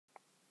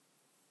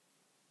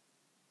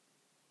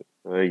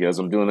Hey guys,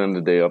 I'm doing an end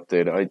of day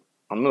update.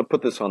 I'm gonna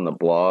put this on the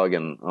blog,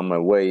 and on my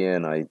way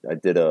in, I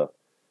did a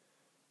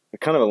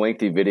kind of a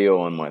lengthy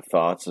video on my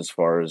thoughts as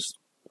far as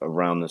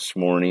around this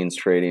morning's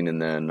trading, and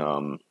then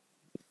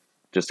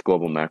just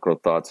global macro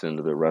thoughts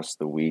into the rest of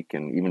the week,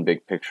 and even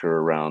big picture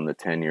around the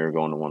 10-year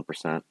going to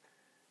 1%.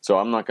 So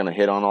I'm not gonna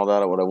hit on all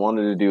that. What I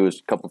wanted to do is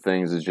a couple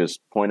things: is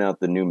just point out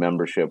the new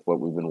membership, what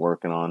we've been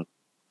working on.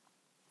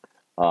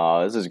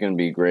 This is gonna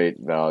be great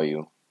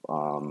value.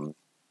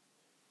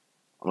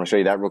 I'm going to show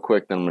you that real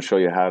quick, then I'm going to show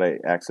you how to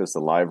access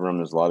the live room.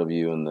 There's a lot of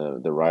you in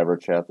the River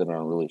chat that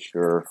aren't really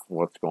sure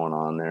what's going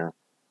on there.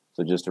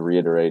 So just to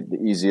reiterate,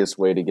 the easiest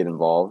way to get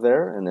involved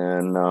there, and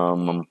then,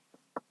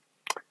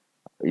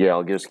 yeah,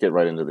 I'll just get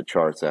right into the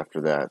charts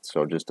after that.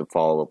 So just to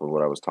follow up with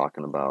what I was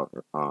talking about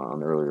on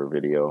the earlier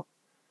video,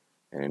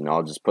 and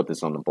I'll just put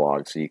this on the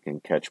blog so you can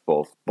catch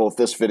both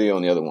this video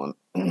and the other one.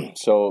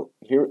 So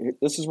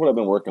this is what I've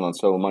been working on.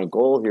 So my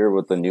goal here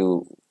with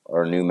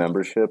our new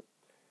membership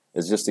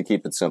is just to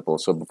keep it simple.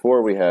 So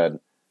before we had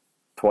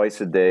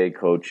twice a day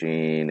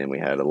coaching, and we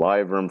had a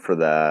live room for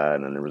that,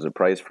 and there was a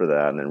price for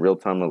that, and then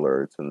real-time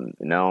alerts and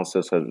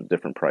analysis has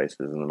different prices,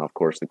 and then of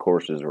course the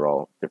courses are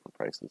all different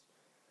prices.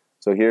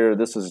 So here,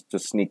 this is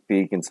just sneak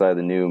peek inside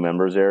the new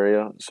members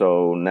area.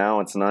 So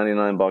now it's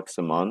 99 bucks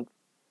a month,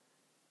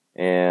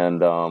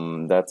 and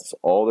that's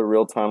all the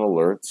real-time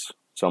alerts.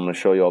 So I'm going to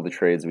show you all the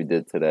trades we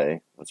did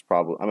today. I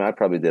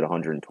probably did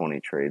 120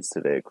 trades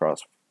today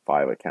across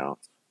 5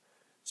 accounts.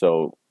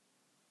 So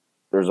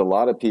there's a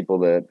lot of people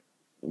that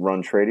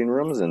run trading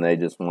rooms, and they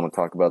just want to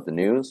talk about the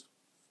news.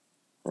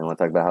 They want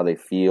to talk about how they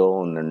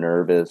feel, and they're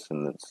nervous,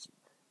 and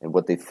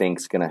what they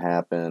think's going to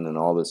happen, and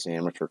all this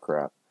amateur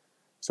crap.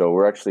 So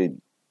we're actually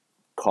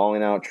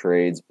calling out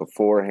trades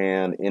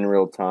beforehand in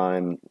real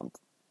time,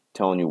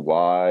 telling you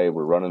why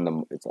we're running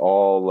them. It's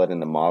all letting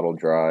the model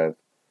drive.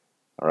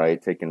 All right,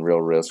 taking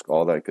real risk,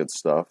 all that good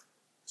stuff.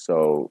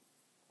 So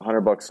 100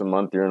 bucks a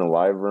month, you're in a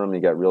live room,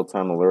 you got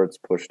real-time alerts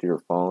pushed to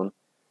your phone.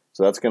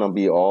 So that's going to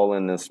be all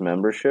in this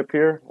membership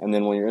here. And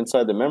then when you're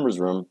inside the members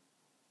room,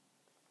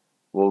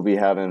 we'll be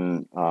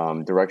having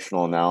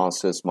directional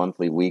analysis,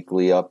 monthly,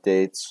 weekly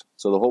updates.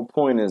 So the whole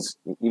point is,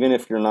 even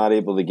if you're not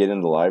able to get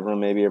into the live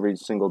room maybe every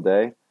single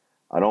day,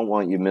 I don't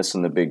want you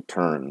missing the big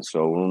turns.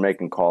 So when we're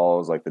making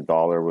calls, like the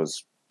dollar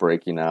was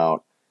breaking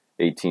out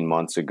 18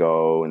 months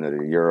ago, and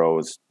the euro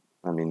was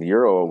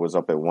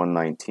up at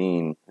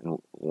 119 and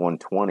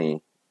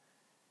 120.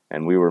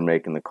 And we were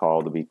making the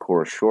call to be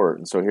core short.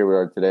 And so here we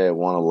are today at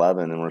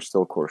 111, and we're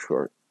still core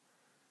short.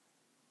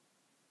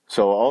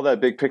 So all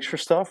that big picture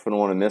stuff, I don't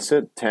want to miss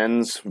it.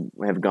 Tens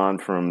have gone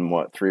from,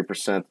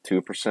 3%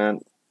 to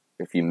 2%.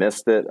 If you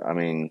missed it,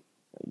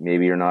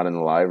 maybe you're not in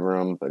the live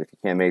room, but if you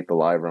can't make the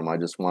live room, I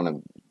just want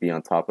to be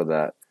on top of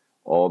that.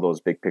 All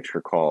those big picture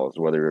calls,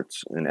 whether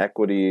it's in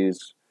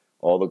equities,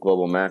 all the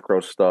global macro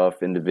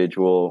stuff,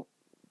 individual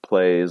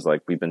plays,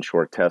 like we've been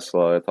short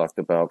Tesla, I talked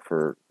about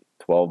for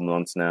 12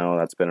 months now.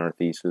 That's been our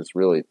thesis,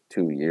 really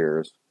 2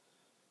 years.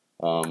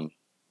 And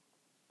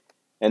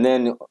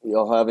then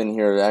you'll have in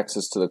here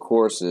access to the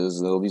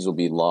courses. These will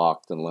be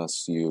locked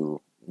unless you've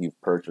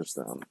purchased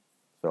them.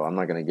 So I'm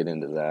not going to get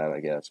into that,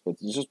 I guess. But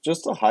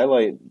just to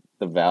highlight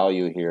the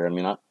value here,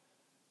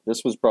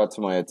 this was brought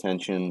to my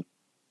attention.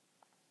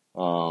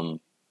 Okay,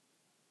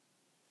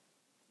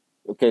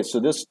 so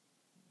this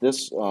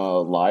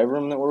live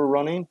room that we're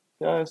running,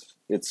 guys,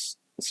 it's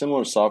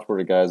similar software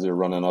to guys that are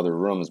running other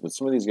rooms, but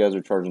some of these guys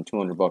are charging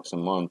 200 bucks a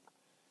month,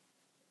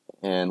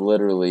 and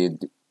literally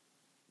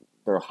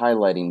they're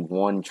highlighting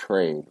one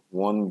trade,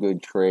 one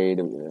good trade.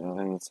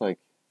 It's like,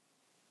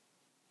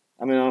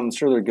 I'm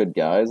sure they're good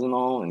guys and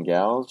all, and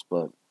gals,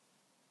 but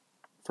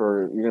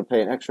you're going to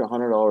pay an extra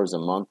 $100 a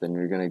month, and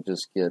you're going to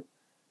just get,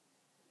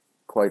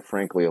 quite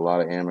frankly, a lot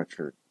of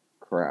amateur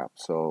crap.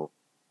 So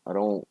I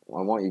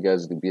want you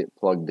guys to be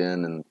plugged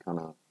in and kind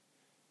of,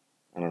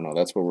 I don't know,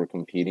 that's what we're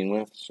competing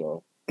with.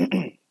 So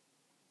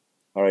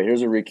all right,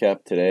 here's a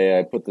recap today.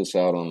 I put this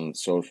out on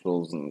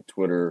socials and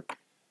Twitter.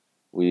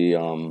 We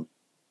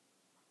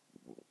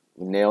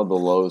nailed the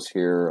lows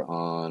here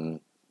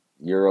on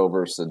euro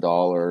versus the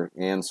dollar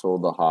and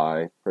sold the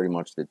high, pretty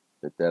much the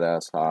dead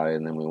ass high,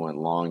 and then we went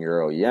long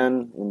euro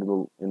yen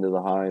into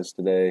the highs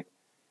today.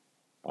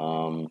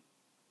 I'll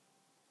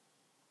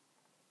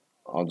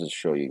just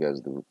show you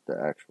guys the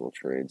actual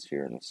trades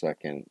here in a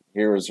second.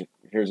 Here's an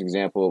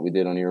example of what we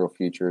did on euro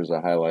futures. I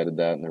highlighted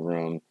that in the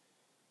room.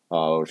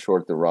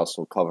 Short the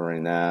Russell,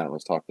 covering that. It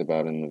was talked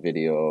about in the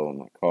video in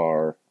my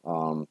car.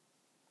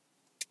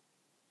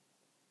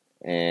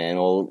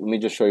 Let me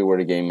just show you where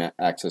to gain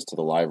access to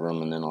the live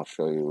room, and then I'll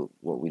show you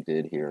what we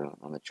did here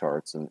on the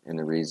charts and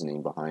the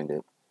reasoning behind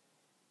it.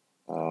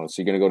 So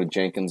you're going to go to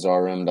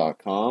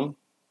jenkinsrm.com.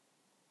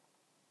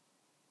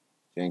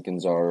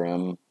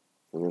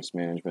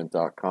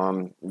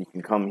 JenkinsRM.com. You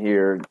can come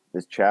here.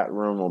 This chat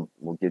room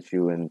will get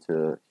you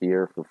into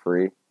here for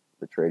free,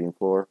 the trading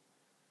floor.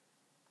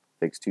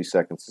 Takes 2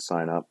 seconds to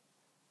sign up.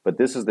 But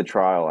this is the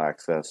trial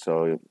access.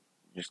 So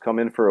just come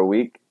in for a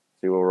week,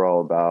 see what we're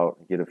all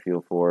about, get a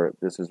feel for it.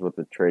 This is what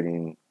the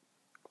trading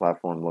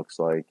platform looks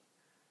like.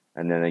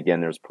 And then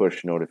again, there's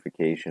push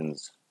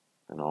notifications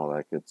and all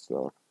that good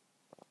stuff.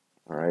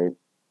 All right.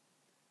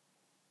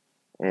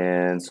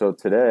 And so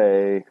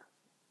today,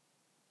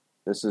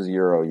 this is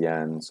Euro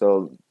Yen.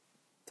 So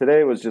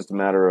today was just a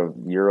matter of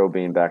Euro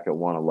being back at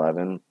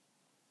 111.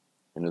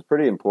 And it's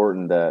pretty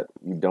important that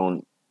you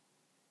don't,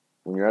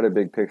 when you're at a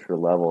big picture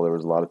level, there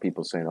was a lot of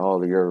people saying, oh,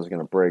 the Euro's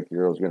going to break, the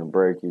Euro's going to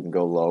break, you can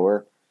go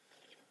lower.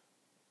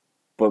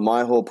 But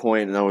my whole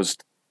point, and I was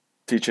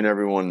teaching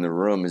everyone in the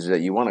room, is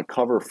that you want to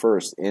cover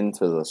first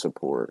into the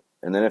support.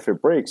 And then if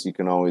it breaks, you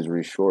can always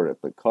reshort it.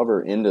 But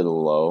cover into the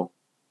low,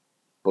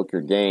 book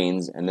your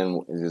gains, and then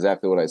is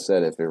exactly what I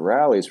said. If it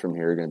rallies from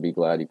here, you're going to be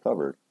glad you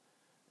covered.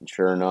 And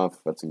sure enough,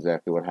 that's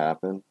exactly what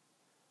happened.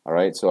 All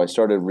right, so I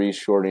started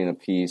reshorting a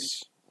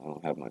piece. I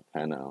don't have my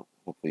pen out.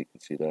 Hopefully you can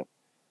see that.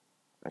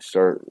 I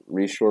start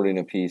reshorting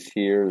a piece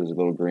here. There's a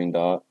little green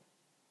dot.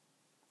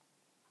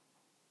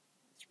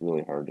 It's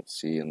really hard to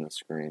see in the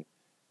screen.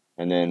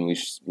 And then we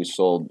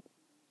sold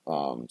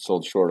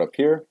short up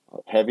here,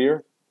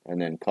 heavier,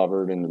 and then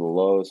covered into the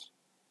lows.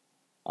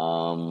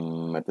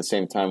 At the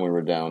same time we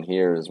were down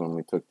here is when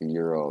we took the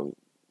Euro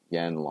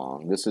Yen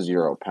long. This is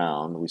Euro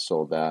Pound. We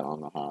sold that on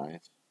the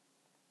highs.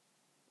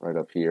 Right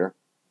up here.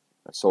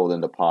 I sold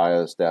into pi,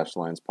 this dashed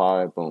line's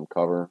pi, boom,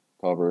 cover.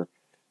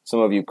 Some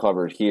of you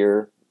covered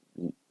here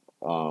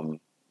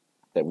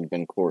that we've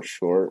been course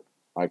short.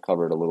 I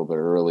covered a little bit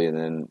early, and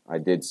then I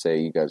did say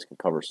you guys can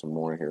cover some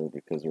more here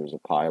because there's a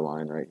pi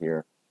line right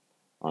here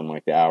on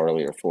like the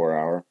hourly or 4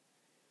 hour.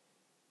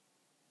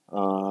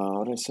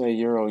 What did I say?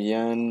 Euro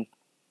Yen.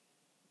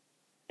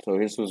 So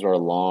this was our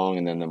long,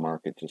 and then the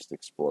market just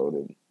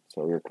exploded.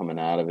 So we were coming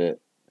out of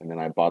it, and then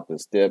I bought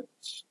this dip,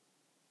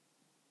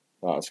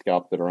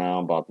 scalped it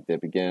around, bought the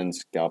dip again,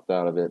 scalped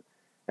out of it.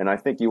 And I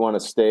think you want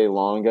to stay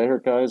long here,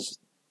 guys,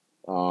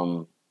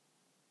 and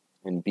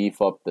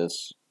beef up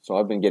this. So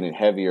I've been getting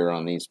heavier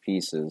on these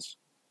pieces,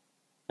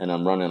 and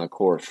I'm running a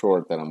core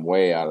short that I'm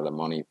way out of the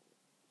money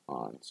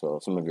on. So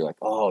some of you are like,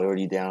 oh,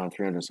 already down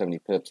 370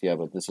 pips. Yeah,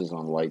 but this is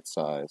on light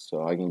size.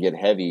 So I can get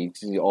heavy. You can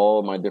see all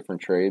of my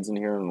different trades in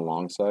here on the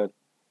long side.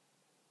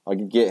 I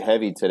can get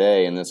heavy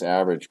today, and this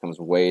average comes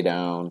way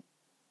down.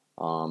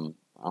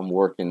 I'm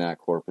working that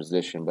core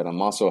position, but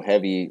I'm also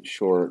heavy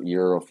short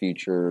Euro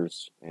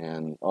futures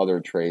and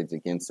other trades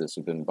against this.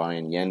 I've been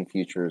buying yen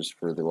futures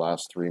for the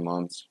last 3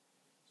 months.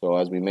 So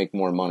as we make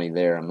more money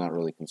there, I'm not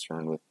really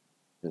concerned with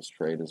this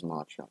trade as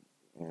much.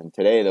 And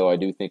today, though, I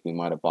do think we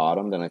might have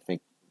bottomed, and I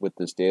think with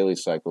this daily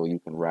cycle, you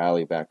can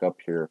rally back up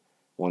here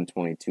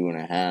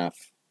 122.5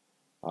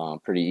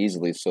 pretty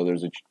easily. So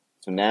so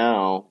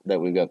now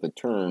that we've got the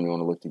turn, we want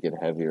to look to get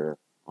heavier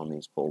on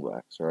these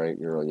pullbacks, all right,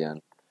 Euro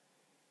Yen.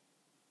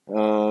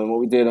 What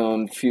we did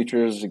on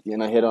futures,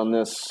 again, I hit on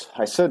this.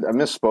 I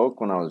misspoke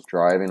when I was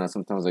driving.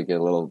 Sometimes I get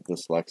a little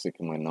dyslexic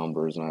in my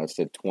numbers, and I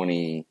said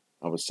 20.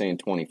 I was saying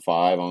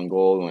 25 on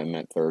gold, and I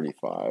meant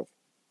 35.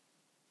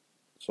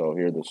 So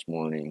here this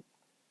morning,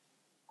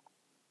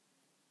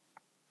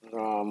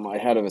 I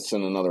had us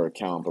in another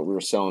account, but we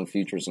were selling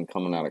futures and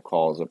coming out of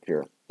calls up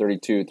here.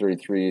 32,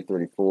 33,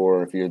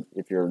 34.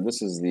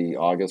 This is the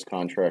August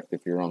contract.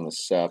 If you're on the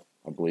SEP,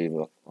 I believe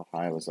the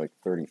high was like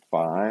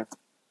 35.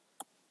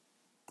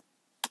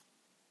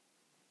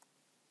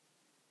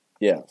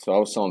 Yeah, so I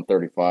was selling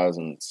 35s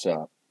in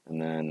SEP,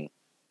 and then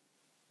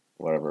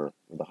whatever,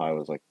 the high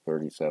was like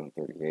 37,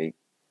 38.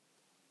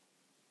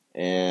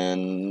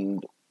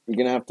 And you're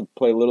going to have to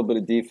play a little bit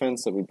of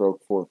defense that we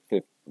broke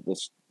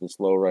this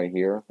low right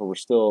here. But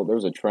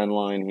there's a trend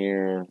line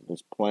here.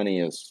 There's plenty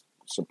of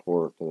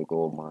support to the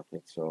gold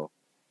market. So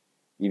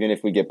even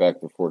if we get back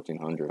to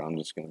 1400, I'm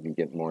just going to be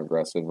getting more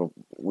aggressive.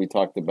 We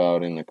talked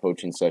about in the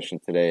coaching session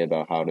today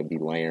about how to be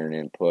layering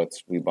in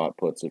puts. We bought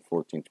puts at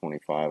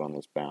 1425 on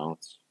this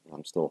bounce.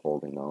 I'm still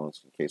holding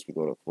those in case we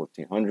go to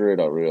 1400.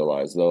 I'll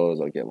realize those.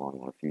 I'll get long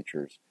more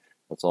futures.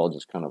 That's all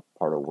just kind of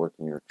part of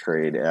working your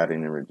trade,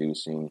 adding and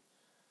reducing.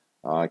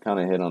 I kind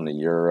of hit on the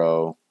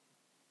euro.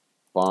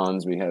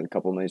 Bonds, we had a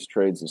couple nice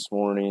trades this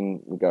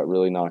morning. We got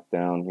really knocked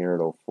down here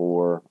at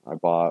 04. I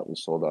bought. We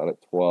sold out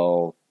at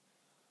 12.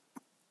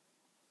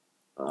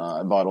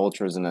 I bought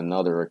ultras in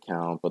another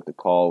account, but the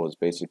call was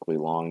basically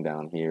long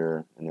down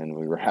here, and then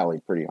we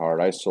rallied pretty hard.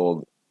 I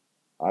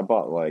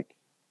bought like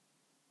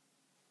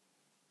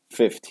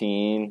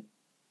 15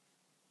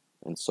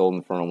 and sold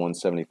in front of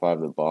 175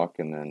 the buck,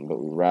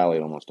 but we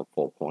rallied almost a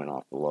full point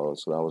off the low,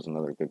 so that was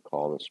another good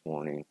call this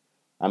morning.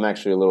 I'm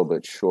actually a little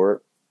bit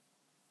short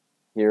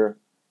here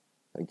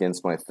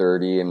against my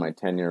 30 and my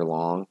 10-year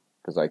long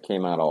because I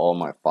came out of all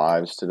my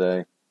 5s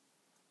today.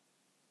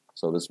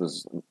 So this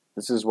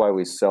is why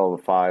we sell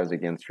the 5s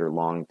against your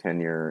long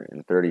 10-year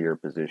and 30-year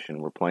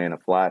position. We're playing a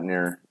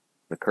flattener.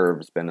 The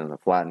curve's been in a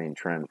flattening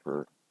trend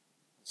for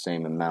the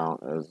same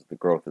amount as the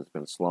growth has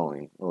been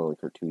slowing, only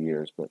for 2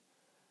 years, but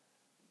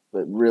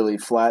really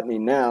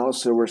flattening now.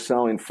 So we're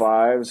selling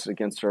 5s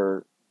against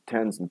our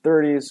 10s and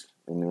 30s,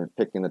 and we're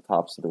picking the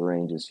tops of the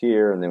ranges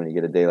here. And then when you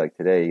get a day like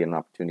today, you get an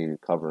opportunity to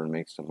cover and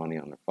make some money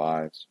on the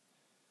 5s.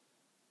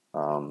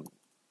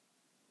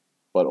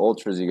 But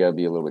ultras, you got to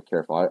be a little bit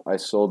careful. I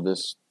sold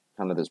this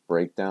kind of this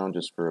breakdown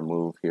just for a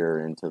move here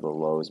into the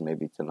lows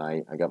maybe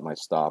tonight. I got my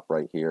stop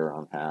right here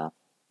on half.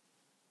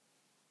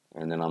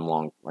 And then I'm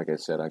long, like I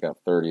said, I got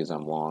 30s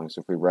I'm long.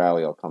 So if we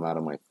rally, I'll come out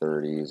of my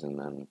 30s and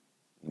then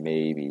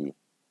maybe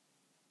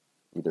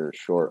either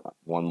short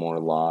one more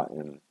lot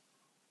and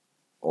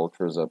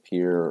ultras up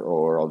here,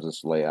 or I'll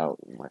just lay out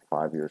my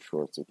 5-year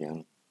shorts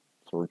again.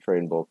 So we're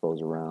trading both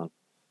those around.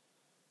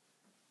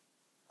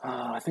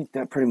 I think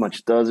that pretty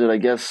much does it. I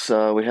guess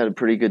we had a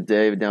pretty good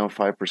day, down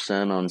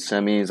 5% on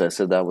semis. I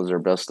said that was our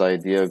best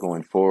idea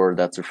going forward.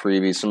 That's a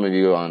freebie. Some of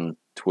you on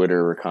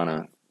Twitter were kind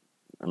of,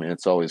 I mean,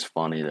 it's always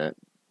funny that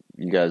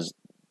you guys,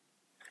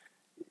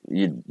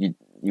 you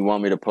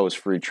want me to post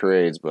free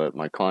trades, but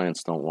my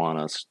clients don't want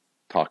us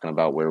talking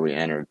about where we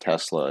entered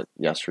Tesla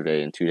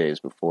yesterday and 2 days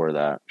before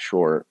that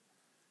short.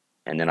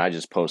 And then I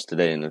just post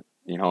today in the,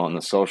 on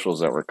the socials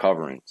that we're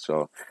covering.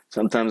 So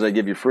sometimes I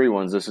give you free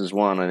ones. This is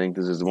one. I think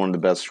this is one of the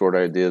best short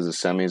ideas. The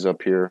semis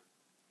up here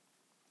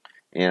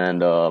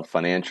and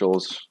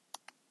financials.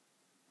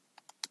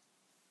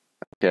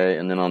 Okay,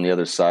 and then on the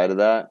other side of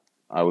that,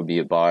 I would be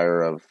a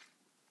buyer of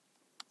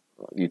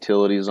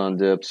utilities on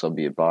dips. I'll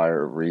be a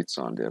buyer of REITs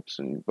on dips,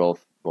 and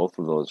both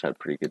of those had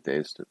pretty good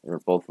days, or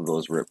both of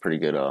those were at pretty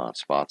good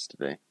spots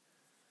today.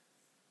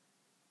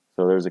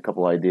 So there's a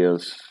couple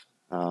ideas.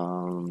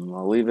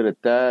 I'll leave it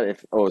at that.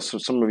 So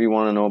some of you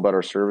want to know about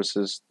our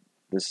services.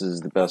 This is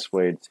the best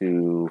way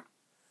to.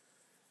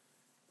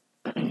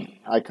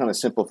 I kind of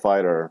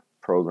simplified our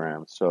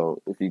program.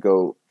 So if you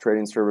go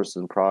trading services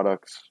and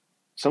products,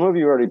 some of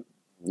you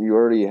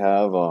already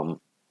have.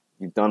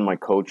 You've done my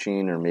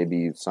coaching, or maybe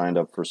you've signed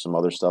up for some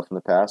other stuff in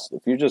the past.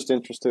 If you're just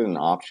interested in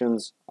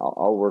options,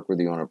 I'll work with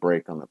you on a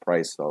break on the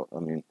price. Though I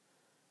mean,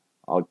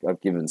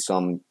 I've given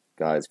some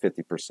guys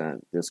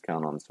 50%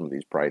 discount on some of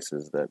these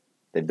prices that.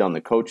 They've done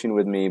the coaching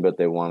with me, but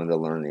they wanted to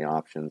learn the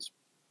options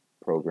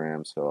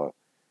program, so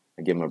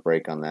I give them a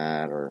break on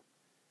that.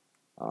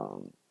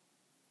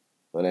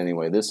 But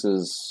anyway, this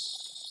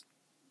is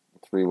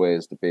 3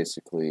 ways to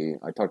basically.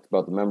 I talked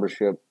about the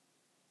membership.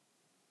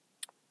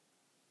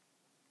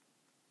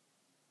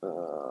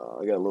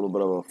 I got a little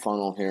bit of a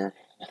funnel here,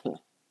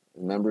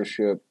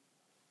 membership,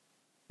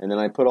 and then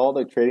I put all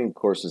the trading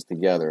courses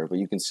together. But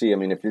you can see, I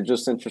mean, if you're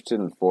just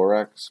interested in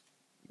Forex.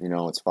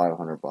 It's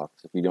 $500.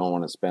 If you don't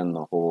want to spend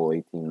the whole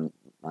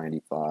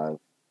 $18.95,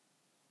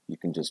 you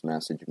can just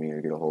message me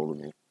or get a hold of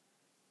me,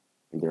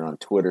 either on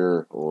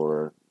Twitter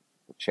or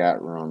the chat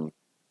room,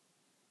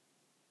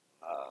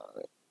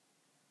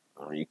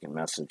 or you can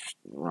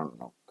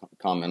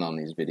comment on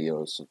these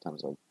videos.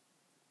 Sometimes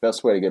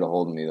best way to get a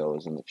hold of me though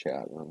is in the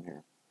chat room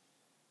here.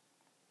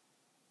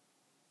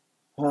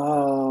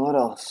 What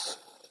else?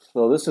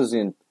 So this is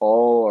in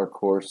all our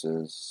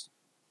courses.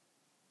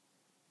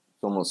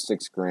 Almost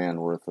 $6,000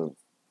 worth of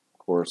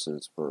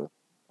courses for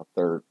a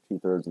third,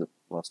 2/3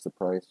 less the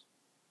price.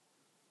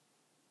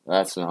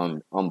 That's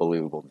an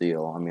unbelievable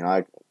deal. I mean,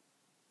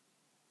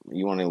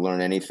 you want to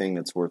learn anything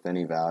that's worth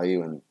any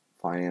value in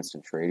finance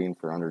and trading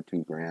for under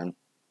 $2,000, it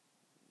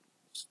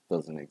just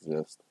doesn't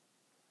exist.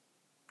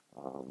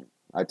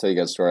 I tell you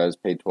guys a story. I was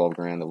paid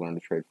 $12,000 to learn to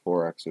trade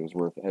Forex. It was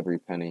worth every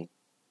penny.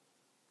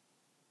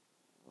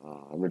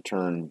 I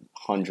returned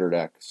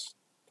 100x,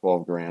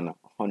 $12,000,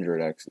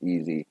 100x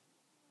easy.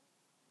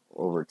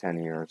 Over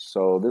 10 years.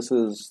 So this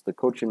is the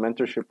coaching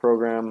mentorship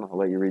program. I'll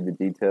let you read the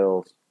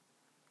details.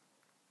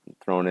 I'm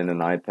throwing in an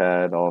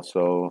iPad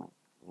also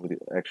with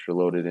extra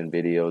loaded in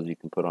videos you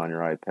can put on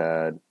your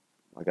iPad.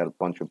 I got a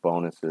bunch of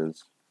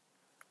bonuses,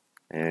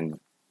 and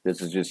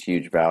this is just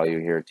huge value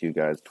here to you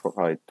guys.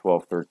 Probably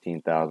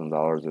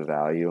 $12,000-$13,000 of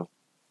value,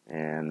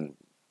 and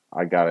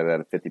I got it at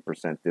a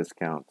 50%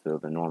 discount to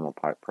the normal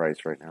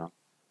price right now.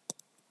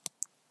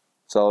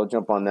 So I'll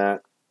jump on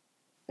that.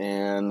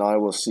 And I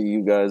will see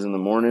you guys in the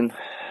morning.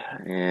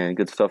 And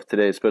good stuff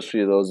today,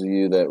 especially those of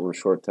you that were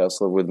short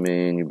Tesla with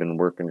me and you've been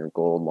working your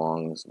gold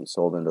longs and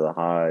sold into the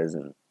highs.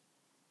 And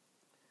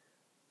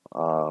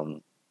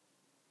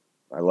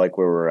I like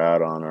where we're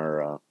at on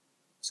our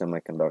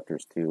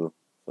semiconductors too.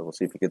 So we'll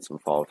see if we get some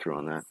follow through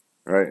on that.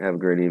 All right, have a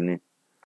great evening.